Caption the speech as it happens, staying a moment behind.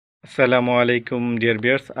Assalamu alaikum dear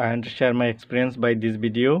viewers. I want to share my experience by this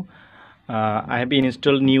video. I have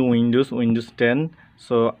installed new Windows 10.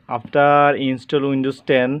 So after install Windows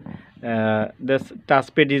 10, this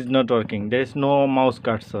touchpad is not working. There is no mouse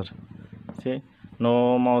cursor. See,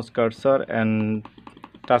 no mouse cursor, and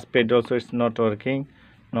touchpad also is not working,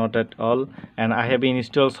 not at all. And I have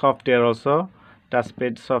installed software also,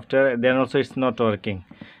 touchpad software, then also it's not working.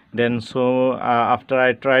 Then after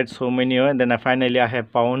I tried so many, then finally I have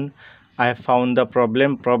found the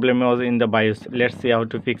problem was in the BIOS. Let's see how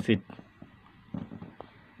to fix it.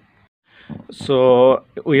 So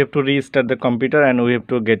we have to restart the computer and we have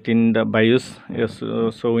to get in the BIOS. Yes,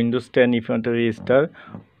 so Windows 10, if you want to restart,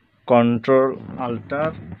 Control Alt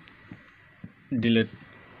delete.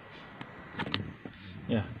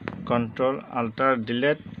 Yeah, Control Alt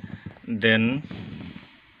delete, then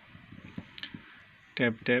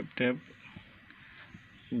tap,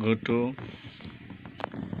 go to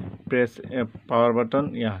press a power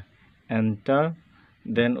button, yeah, enter.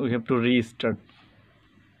 Then we have to restart,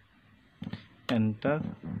 enter,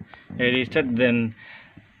 restart, then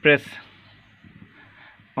press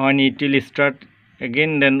on, it will start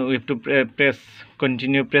again. Then we have to press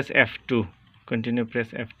continue, press F2, continue, press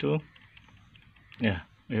F2. Yeah,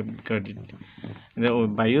 we have got it. The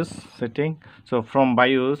BIOS setting. So from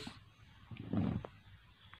BIOS,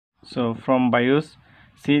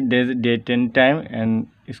 see there's date and time, and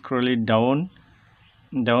scroll it down,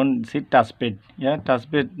 see touchpad. Yeah,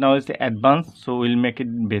 touchpad now is advanced, so we'll make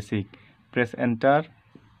it basic. Press enter.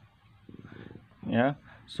 Yeah,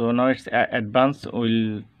 so now it's advanced,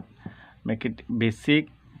 we'll make it basic.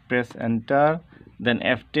 Press enter, then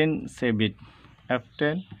F10, save it.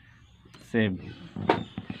 F10, save.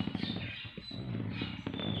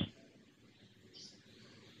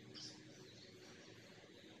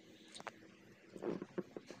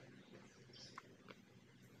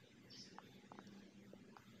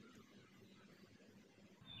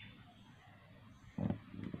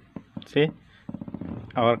 See,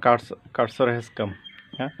 our cursor has come.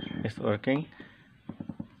 Yeah, it's working.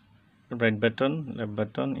 Right button, left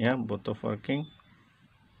button, yeah, both of working.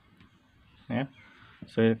 Yeah,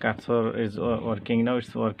 so your cursor is working now.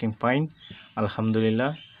 It's working fine,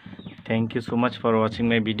 alhamdulillah. Thank you so much for watching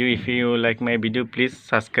my video. If you like my video, please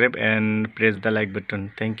subscribe and press the like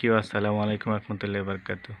button. Thank you. Assalamu alaikum warahmatullahi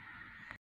wabarakatuh.